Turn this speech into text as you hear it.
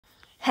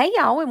Hey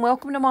y'all, and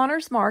welcome to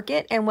Monner's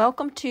Market, and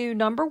welcome to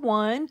number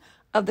 1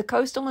 of the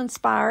Coastal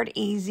Inspired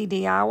Easy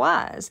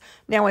DIYs.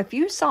 Now, if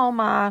you saw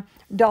my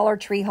Dollar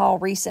Tree haul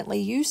recently,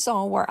 you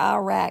saw where I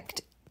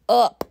racked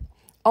up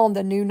on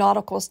the new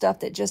nautical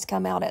stuff that just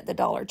come out at the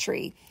Dollar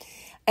Tree.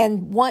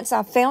 And once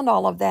I found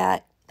all of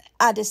that,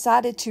 I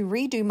decided to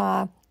redo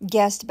my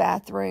guest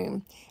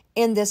bathroom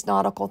in this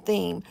nautical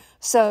theme.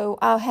 So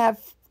I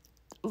have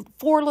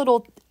 4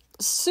 little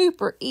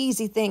super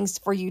easy things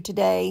for you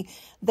today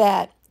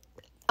that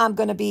I'm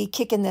going to be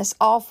kicking this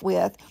off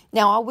with.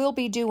 Now, I will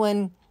be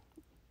doing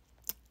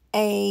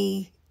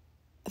a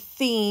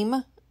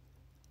theme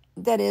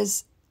that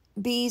is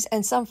bees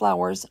and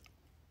sunflowers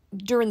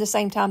during the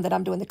same time that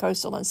I'm doing the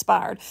Coastal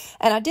Inspired.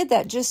 And I did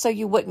that just so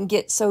you wouldn't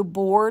get so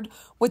bored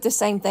with the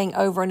same thing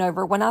over and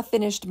over. When I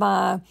finished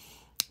my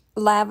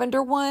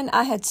lavender one,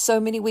 I had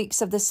so many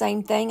weeks of the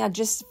same thing. I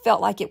just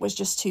felt like it was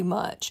just too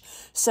much.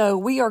 So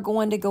we are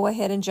going to go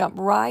ahead and jump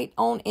right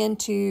on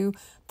into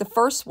the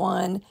first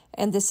one,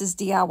 and this is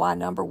DIY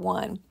number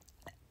 1.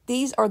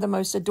 These are the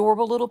most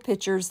adorable little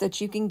pictures that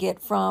you can get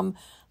from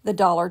the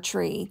Dollar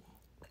Tree.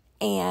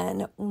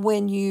 And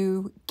when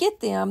you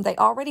get them, they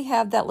already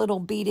have that little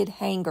beaded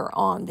hanger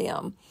on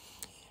them.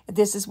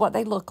 This is what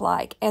they look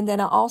like. And then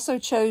I also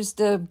chose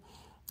the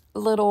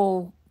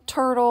little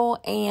turtle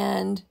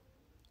and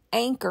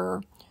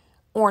anchor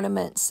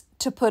ornaments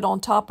to put on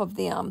top of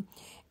them.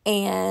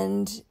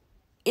 And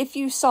if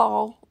you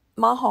saw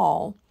my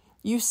haul,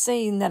 you've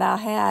seen that I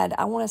had,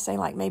 I want to say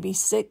like maybe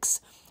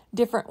 6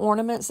 different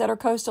ornaments that are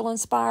coastal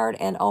inspired.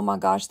 And oh my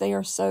gosh, they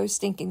are so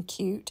stinking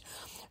cute.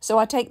 So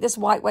I take this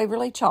white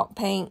Waverly chalk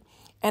paint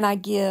and I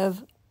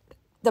give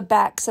the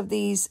backs of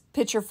these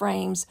picture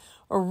frames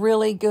a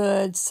really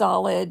good,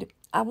 solid,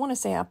 I want to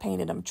say I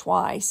painted them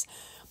twice,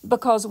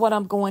 because what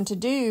I'm going to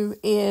do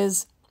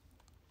is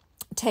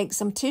take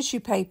some tissue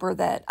paper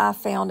that I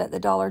found at the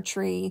Dollar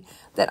Tree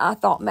that I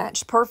thought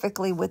matched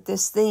perfectly with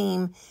this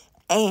theme.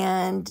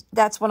 And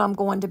that's what I'm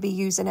going to be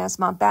using as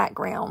my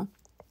background,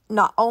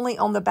 not only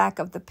on the back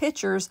of the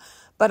pictures,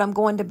 but I'm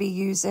going to be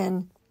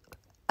using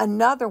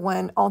another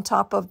one on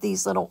top of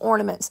these little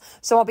ornaments.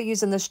 So I'll be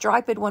using the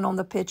striped one on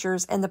the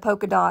pictures and the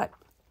polka dot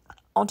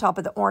on top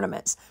of the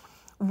ornaments.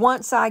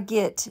 Once I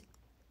get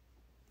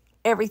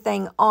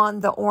everything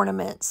on the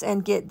ornaments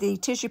and get the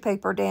tissue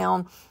paper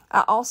down,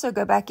 I also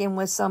go back in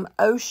with some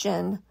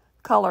ocean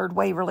colored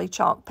Waverly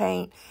chalk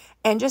paint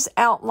and just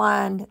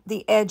outline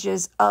the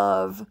edges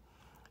of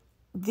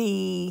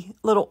the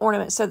little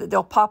ornaments so that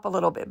they'll pop a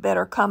little bit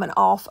better coming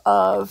off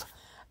of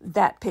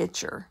that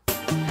picture.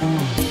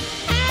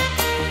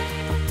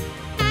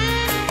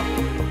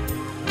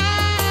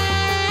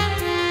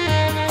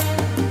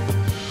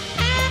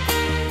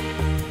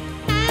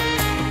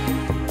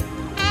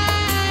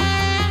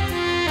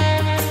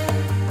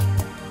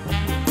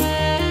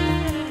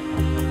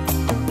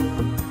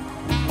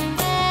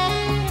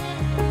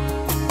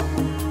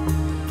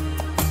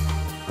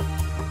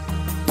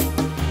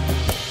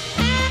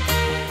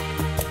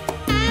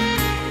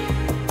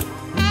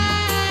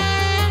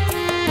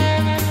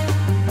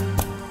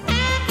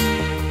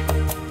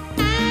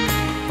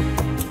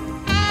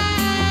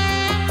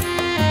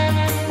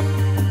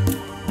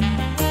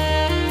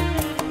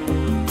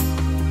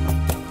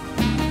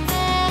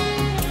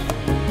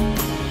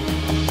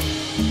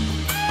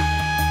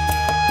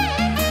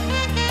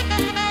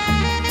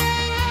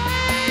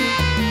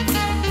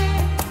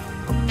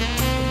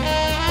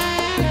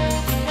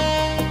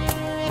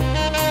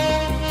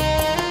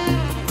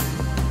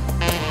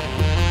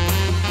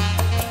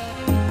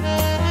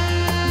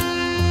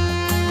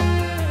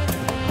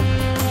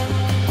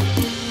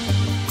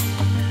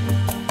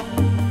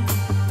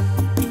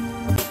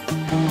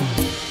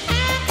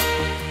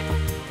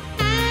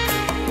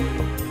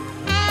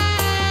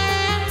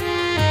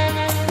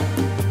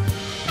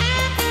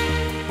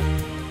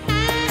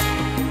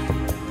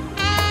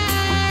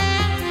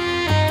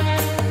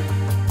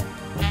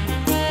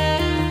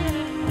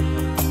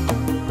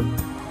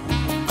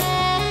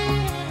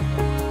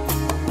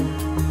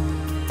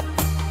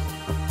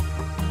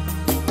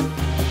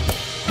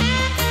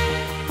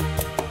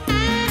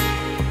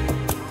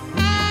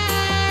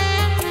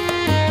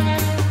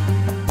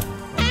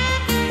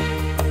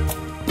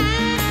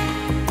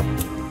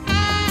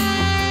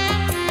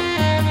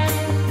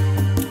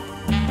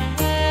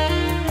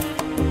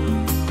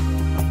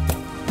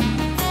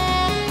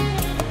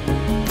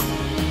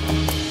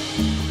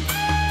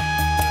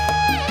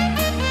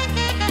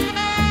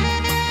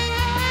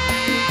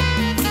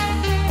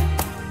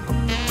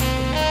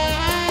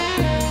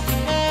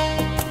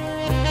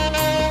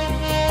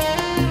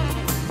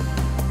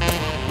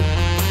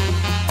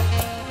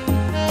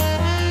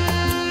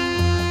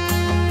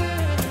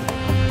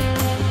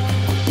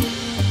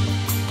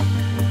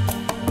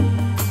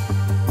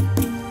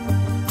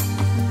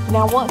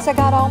 Now, once I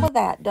got all of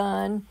that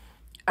done,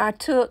 I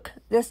took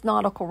this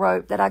nautical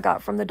rope that I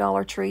got from the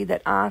Dollar Tree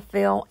that I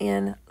fell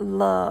in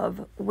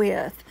love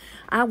with.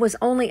 I was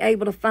only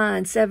able to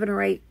find 7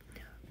 or 8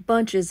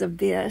 bunches of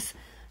this.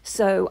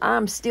 So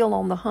I'm still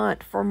on the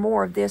hunt for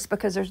more of this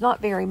because there's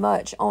not very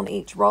much on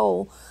each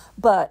roll,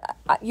 but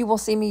you will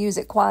see me use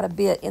it quite a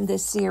bit in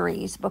this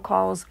series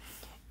because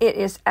it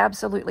is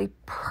absolutely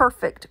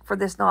perfect for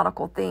this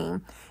nautical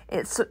theme.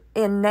 It's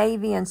in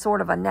navy and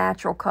sort of a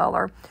natural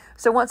color.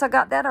 So once I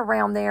got that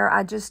around there,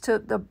 I just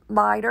took the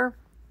lighter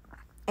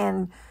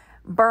and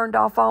burned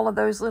off all of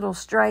those little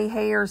stray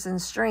hairs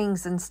and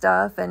strings and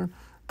stuff and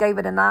gave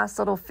it a nice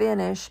little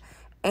finish.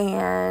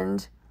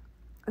 And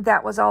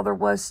that was all there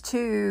was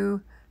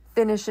to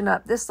finishing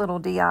up this little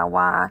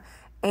DIY.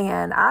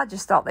 And I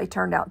just thought they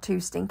turned out too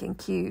stinking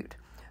cute.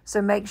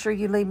 So make sure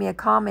you leave me a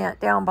comment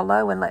down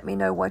below and let me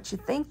know what you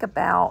think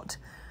about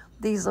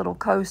these little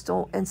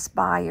coastal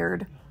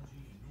inspired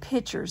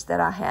pictures that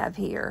I have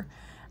here.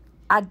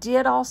 I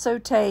did also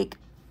take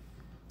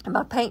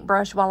my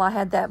paintbrush while I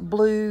had that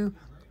blue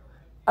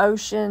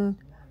ocean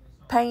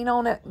paint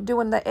on it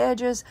doing the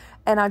edges,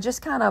 and I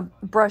just kind of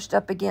brushed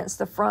up against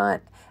the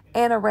front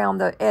and around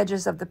the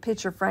edges of the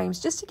picture frames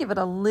just to give it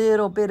a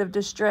little bit of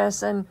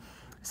distressing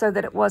so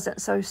that it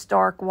wasn't so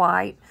stark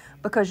white,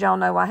 because y'all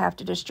know I have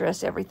to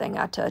distress everything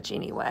I touch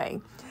anyway.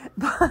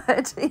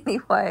 But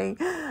anyway,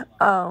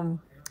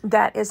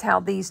 that is how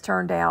these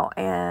turned out,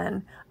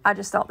 and I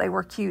just thought they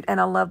were cute,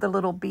 and I love the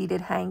little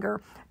beaded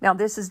hanger. Now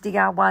this is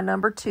DIY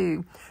number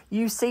 2.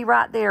 You see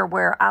right there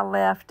where I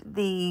left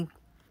the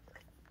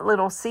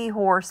little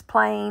seahorse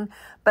plain,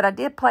 but I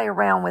did play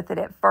around with it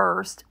at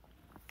first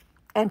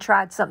and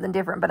tried something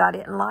different, but I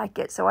didn't like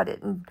it, so I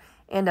didn't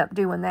end up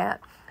doing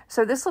that.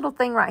 So this little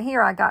thing right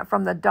here I got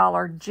from the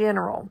Dollar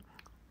General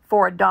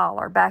for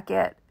 $1 back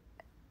at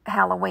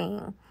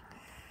Halloween.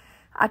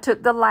 I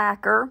took the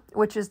lacquer,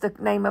 which is the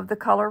name of the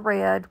color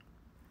red,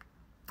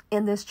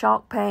 in this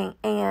chalk paint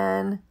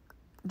and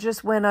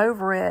just went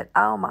over it.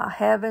 Oh my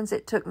heavens,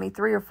 it took me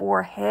 3 or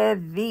 4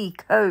 heavy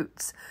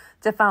coats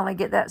to finally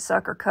get that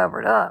sucker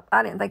covered up.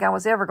 I didn't think I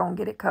was ever going to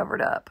get it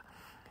covered up,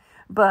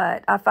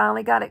 but I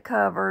finally got it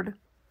covered.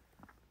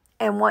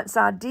 And once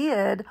I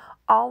did,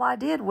 all I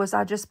did was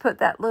I just put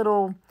that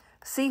little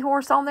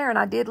seahorse on there, and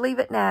I did leave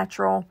it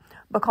natural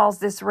because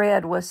this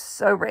red was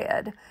so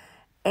red,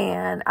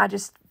 and I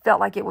just felt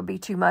like it would be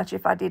too much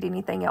if I did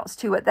anything else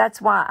to it. That's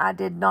why I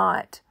did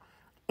not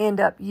end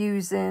up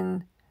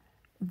using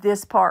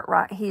this part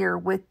right here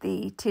with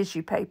the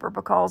tissue paper,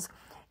 because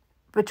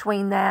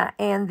between that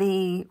and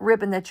the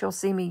ribbon that you'll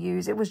see me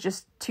use, it was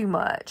just too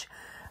much.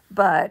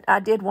 But I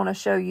did want to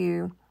show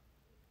you,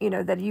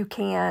 that you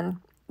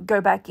can go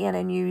back in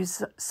and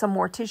use some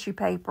more tissue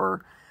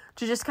paper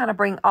to just kind of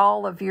bring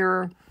all of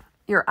your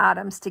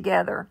items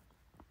together.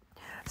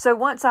 So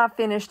once I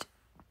finished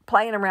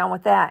playing around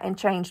with that and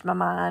changed my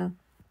mind,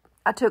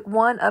 I took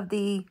one of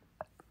the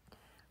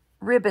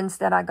ribbons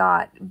that I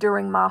got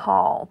during my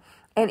haul.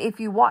 And if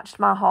you watched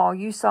my haul,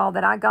 you saw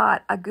that I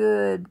got a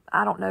good,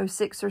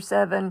 6 or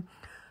 7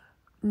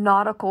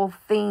 nautical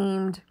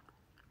themed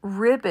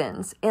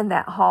ribbons in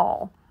that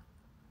haul.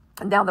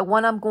 Now, the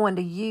one I'm going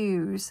to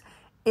use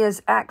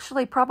is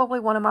actually probably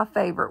one of my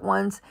favorite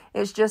ones.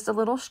 It's just a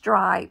little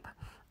stripe.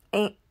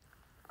 And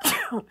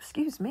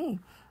excuse me.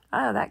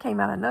 I know that came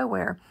out of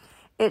nowhere.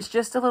 It's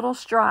just a little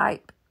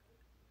stripe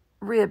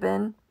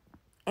ribbon,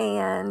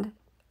 and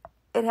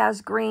it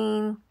has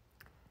green,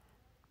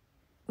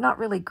 not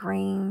really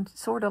green,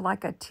 sort of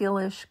like a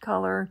tealish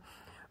color,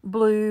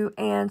 blue,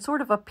 and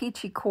sort of a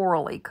peachy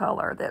corally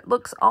color that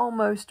looks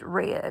almost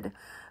red.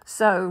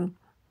 So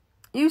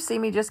you see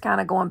me just kind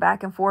of going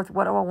back and forth.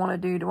 What do I want to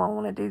do? Do I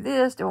want to do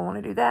this? Do I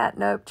want to do that?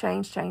 Nope.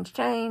 Change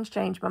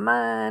my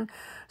mind.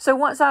 So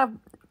once I've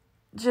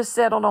just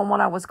settled on what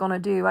I was going to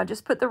do, I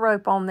just put the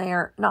rope on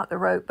there, not the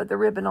rope, but the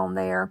ribbon on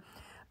there,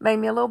 made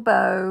me a little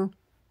bow.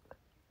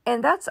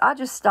 And I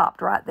just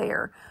stopped right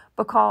there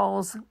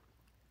because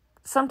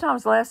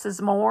sometimes less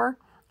is more.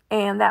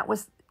 And that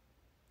was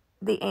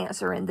the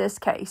answer in this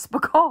case,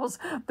 because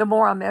the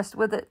more I messed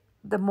with it,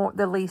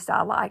 the least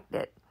I liked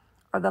it,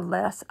 or the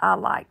less I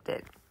liked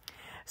it.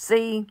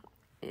 See,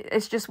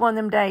 it's just one of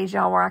them days,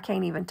 y'all, where I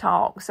can't even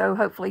talk. So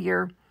hopefully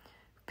you're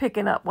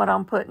picking up what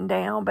I'm putting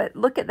down. But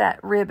look at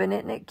that ribbon.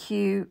 Isn't it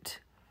cute?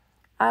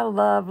 I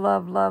love,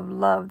 love, love,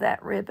 love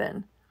that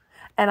ribbon.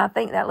 And I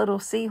think that little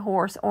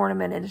seahorse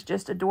ornament is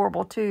just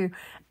adorable too.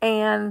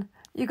 And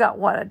you got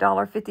what,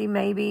 $1.50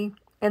 maybe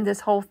in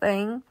this whole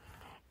thing.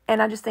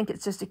 And I just think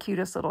it's just the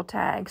cutest little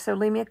tag. So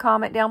leave me a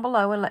comment down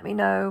below and let me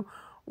know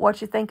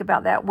what you think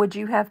about that. Would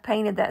you have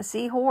painted that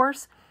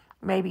seahorse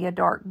maybe a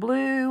dark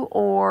blue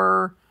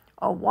or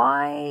a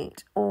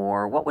white?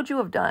 Or what would you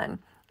have done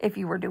if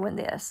you were doing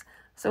this?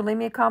 So leave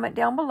me a comment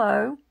down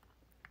below.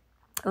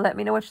 Let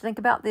me know what you think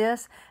about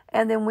this.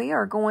 And then we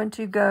are going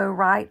to go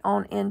right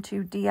on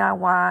into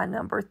DIY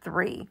number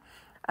 3.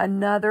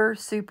 Another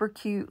super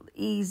cute,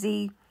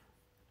 easy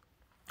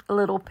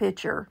little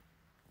picture.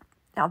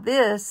 Now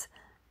this,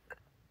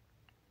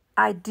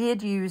 I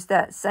did use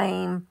that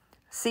same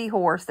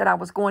seahorse that I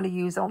was going to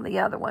use on the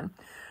other one.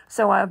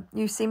 So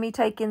you see me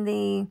taking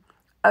the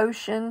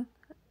ocean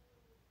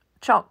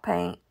chalk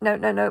paint.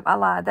 No, I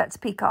lied. That's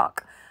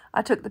peacock.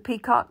 I took the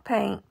peacock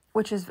paint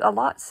which is a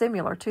lot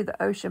similar to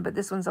the ocean, but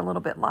this one's a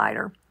little bit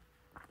lighter.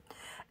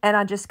 And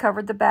I just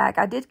covered the back.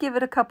 I did give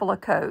it a couple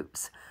of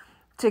coats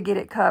to get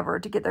it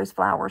covered, to get those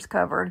flowers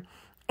covered.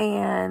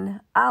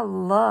 And I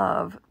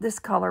love this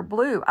color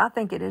blue. I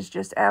think it is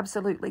just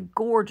absolutely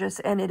gorgeous,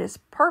 and it is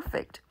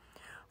perfect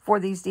for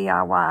these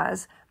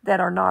DIYs that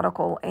are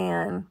nautical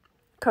and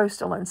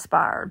coastal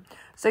inspired.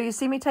 So you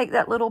see me take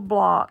that little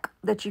block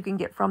that you can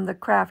get from the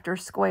Crafter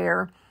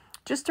Square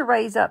just to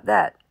raise up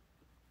that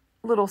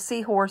little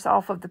seahorse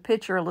off of the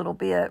picture a little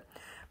bit.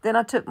 Then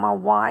I took my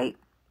white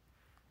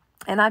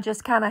and I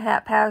just kind of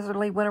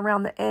haphazardly went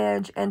around the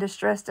edge and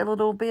distressed a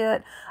little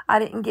bit. I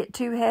didn't get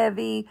too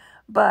heavy,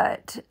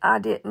 but I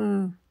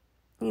didn't,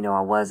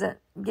 I wasn't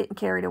getting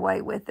carried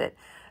away with it.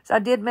 So I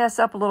did mess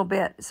up a little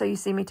bit. So you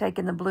see me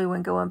taking the blue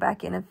and going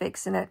back in and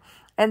fixing it.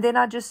 And then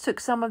I just took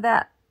some of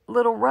that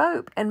little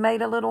rope and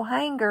made a little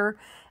hanger.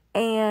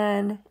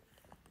 And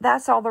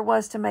that's all there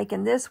was to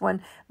making this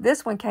one.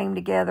 This one came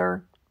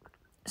together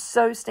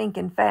so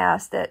stinking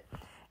fast that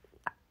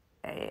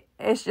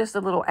it's just a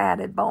little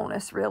added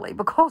bonus, really,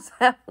 because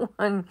that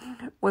one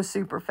was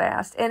super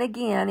fast. And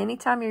again,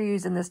 anytime you're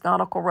using this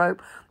nautical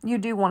rope, you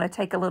do want to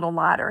take a little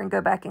lighter and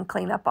go back and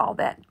clean up all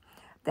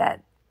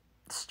that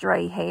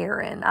stray hair,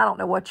 and I don't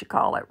know what you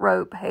call it,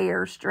 rope,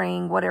 hair,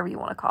 string, whatever you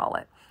want to call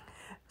it.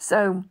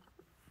 So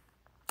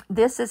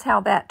this is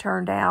how that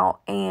turned out.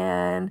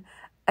 And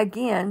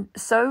again,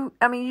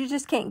 you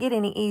just can't get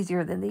any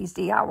easier than these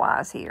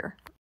DIYs here.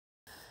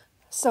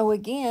 So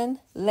again,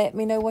 let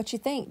me know what you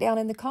think down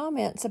in the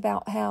comments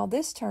about how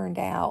this turned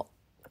out,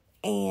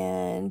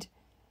 and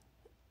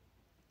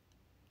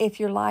if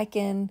you're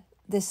liking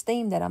this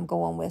theme that I'm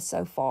going with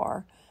so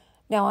far.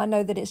 Now, I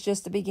know that it's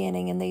just the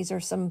beginning, and these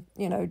are some,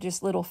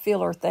 just little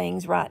filler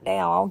things right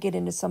now. I'll get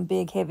into some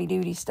big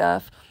heavy-duty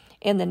stuff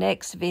in the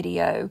next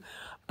video,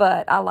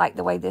 but I like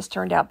the way this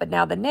turned out. But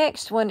now the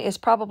next one is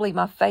probably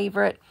my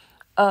favorite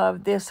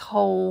of this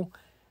whole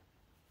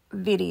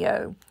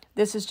video.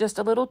 This is just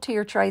a little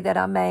tier tray that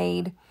I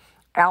made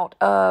out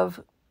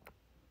of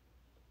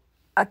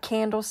a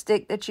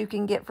candlestick that you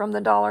can get from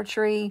the Dollar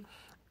Tree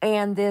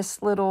and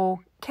this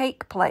little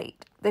cake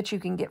plate that you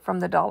can get from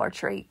the Dollar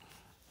Tree.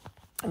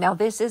 Now,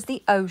 this is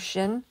the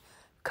ocean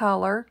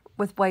color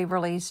with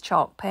Waverly's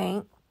chalk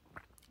paint.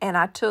 And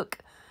I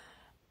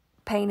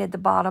painted the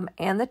bottom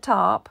and the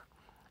top.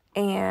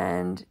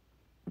 And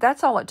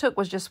that's all it took,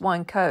 was just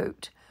one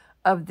coat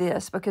of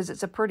this, because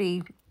it's a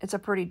pretty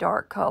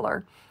dark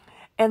color.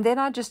 And then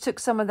I just took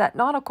some of that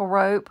nautical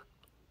rope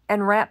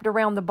and wrapped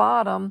around the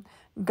bottom,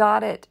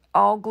 got it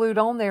all glued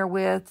on there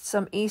with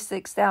some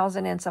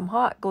E6000 and some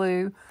hot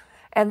glue.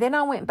 And then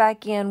I went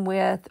back in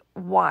with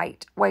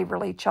white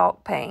Waverly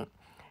chalk paint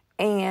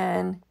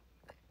and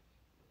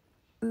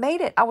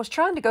made it. I was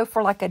trying to go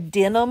for like a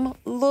denim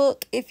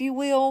look, if you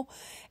will.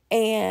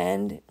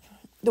 And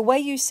the way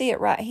you see it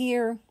right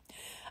here,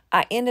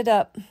 I ended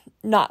up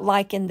not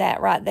liking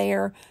that right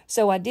there.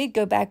 So I did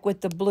go back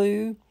with the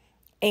blue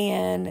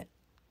and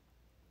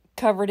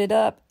covered it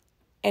up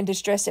and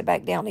distress it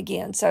back down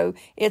again. So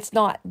it's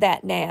not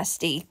that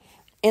nasty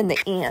in the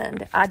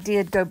end. I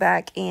did go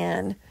back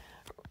and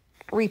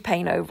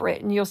repaint over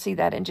it, and you'll see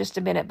that in just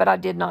a minute, but I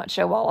did not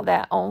show all of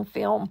that on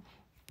film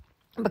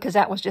because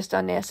that was just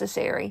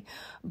unnecessary.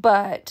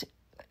 But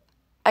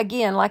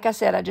again, like I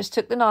said, I just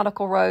took the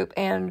nautical rope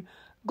and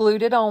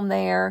glued it on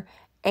there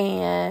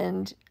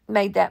and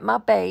made that my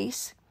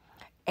base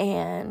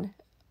and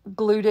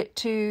glued it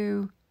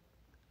to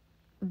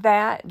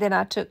that. Then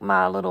I took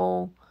my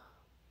little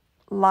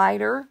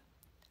lighter.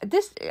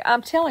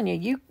 I'm telling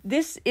you,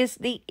 this is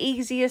the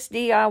easiest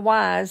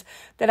DIYs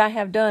that I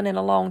have done in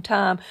a long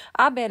time.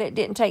 I bet it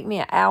didn't take me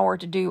an hour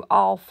to do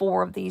all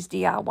 4 of these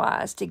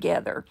DIYs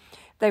together.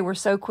 They were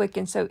so quick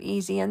and so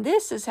easy. And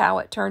this is how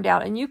it turned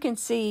out. And you can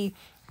see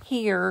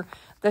here,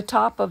 the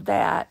top of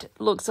that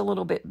looks a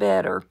little bit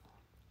better.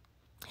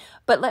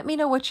 But let me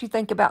know what you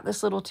think about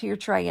this little tier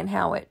tray and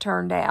how it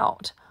turned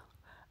out.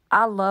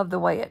 I love the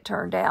way it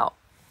turned out.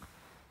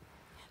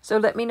 So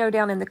let me know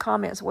down in the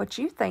comments what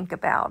you think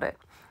about it.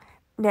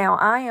 Now,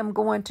 I am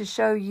going to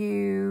show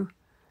you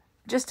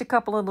just a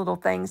couple of little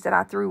things that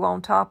I threw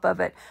on top of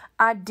it.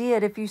 I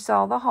did, if you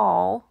saw the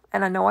haul,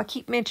 and I know I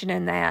keep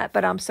mentioning that,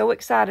 but I'm so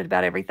excited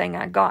about everything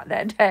I got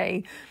that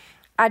day.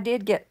 I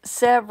did get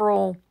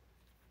several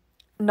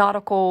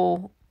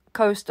nautical,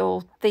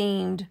 coastal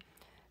themed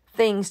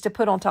things to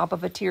put on top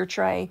of a tier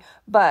tray,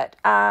 but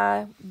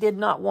I did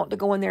not want to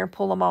go in there and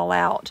pull them all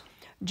out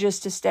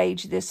just to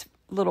stage this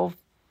little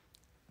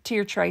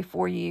tier tray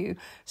for you.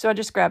 So I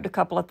just grabbed a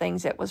couple of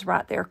things that was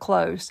right there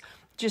close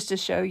just to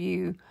show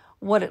you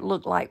what it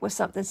looked like with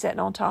something sitting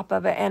on top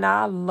of it. And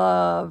I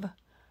love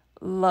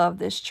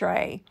this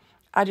tray.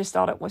 I just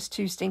thought it was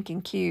too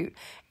stinking cute.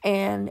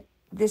 And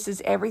this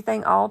is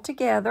everything all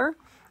together,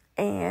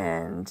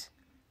 and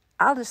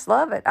I just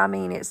love it. I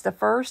mean, it's the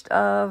first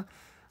of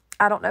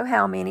I don't know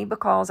how many,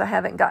 because I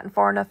haven't gotten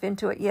far enough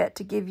into it yet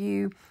to give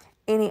you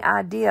any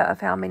idea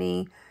of how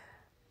many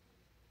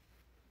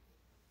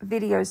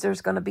videos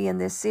there's going to be in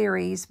this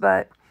series,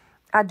 but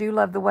I do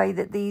love the way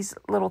that these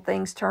little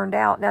things turned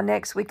out. Now,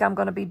 next week, I'm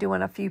going to be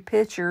doing a few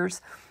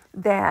pictures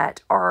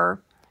that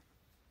are,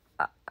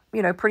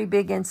 pretty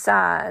big in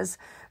size.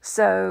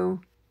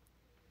 So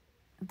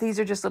these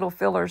are just little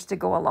fillers to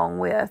go along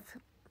with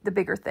the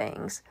bigger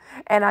things.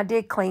 And I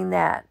did clean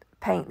that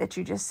paint that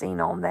you just seen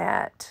on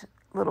that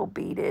little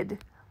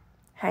beaded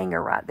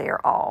hanger right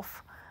there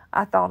off.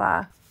 I thought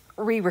I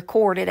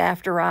re-recorded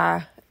after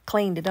I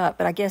cleaned it up,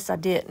 but I guess I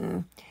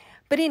didn't.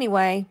 But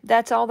anyway,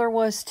 that's all there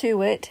was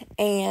to it.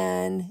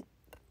 And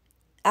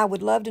I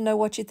would love to know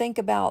what you think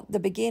about the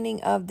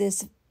beginning of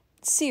this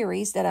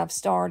series that I've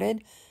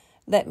started.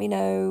 Let me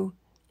know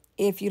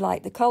if you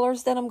like the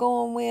colors that I'm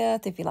going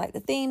with, if you like the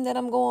theme that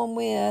I'm going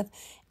with,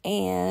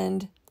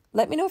 and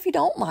let me know if you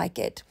don't like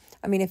it.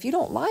 I mean, if you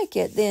don't like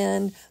it,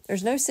 then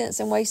there's no sense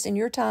in wasting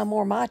your time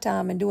or my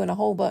time and doing a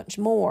whole bunch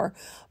more.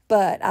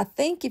 But I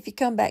think if you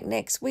come back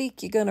next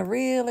week, you're going to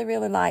really,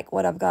 really like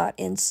what I've got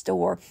in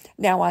store.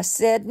 Now, I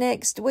said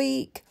next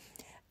week,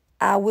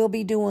 I will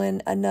be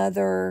doing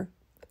another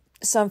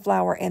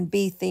sunflower and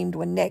bee themed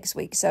one next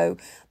week. So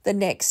the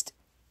next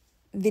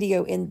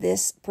video in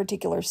this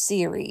particular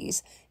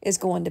series is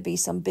going to be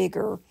some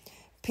bigger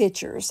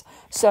pictures.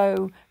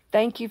 So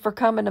thank you for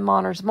coming to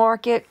Monner's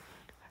Market.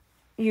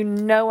 You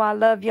know I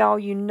love y'all.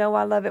 You know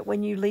I love it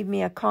when you leave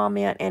me a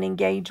comment and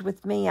engage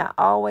with me. I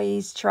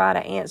always try to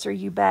answer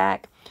you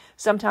back.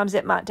 Sometimes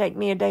it might take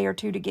me a day or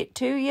two to get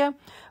to you,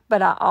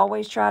 but I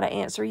always try to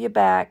answer you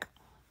back.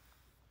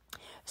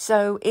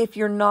 So if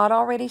you're not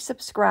already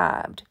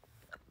subscribed,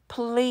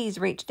 please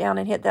reach down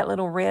and hit that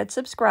little red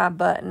subscribe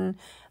button.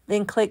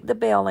 Then click the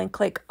bell and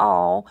click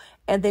all,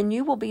 and then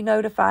you will be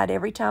notified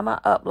every time I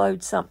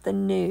upload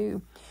something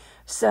new.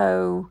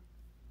 So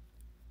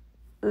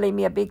leave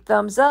me a big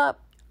thumbs up,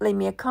 leave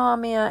me a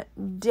comment,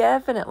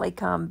 definitely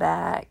come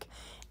back,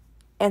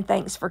 and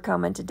thanks for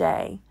coming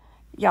today.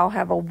 Y'all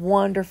have a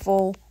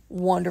wonderful,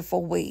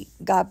 wonderful week.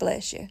 God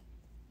bless you.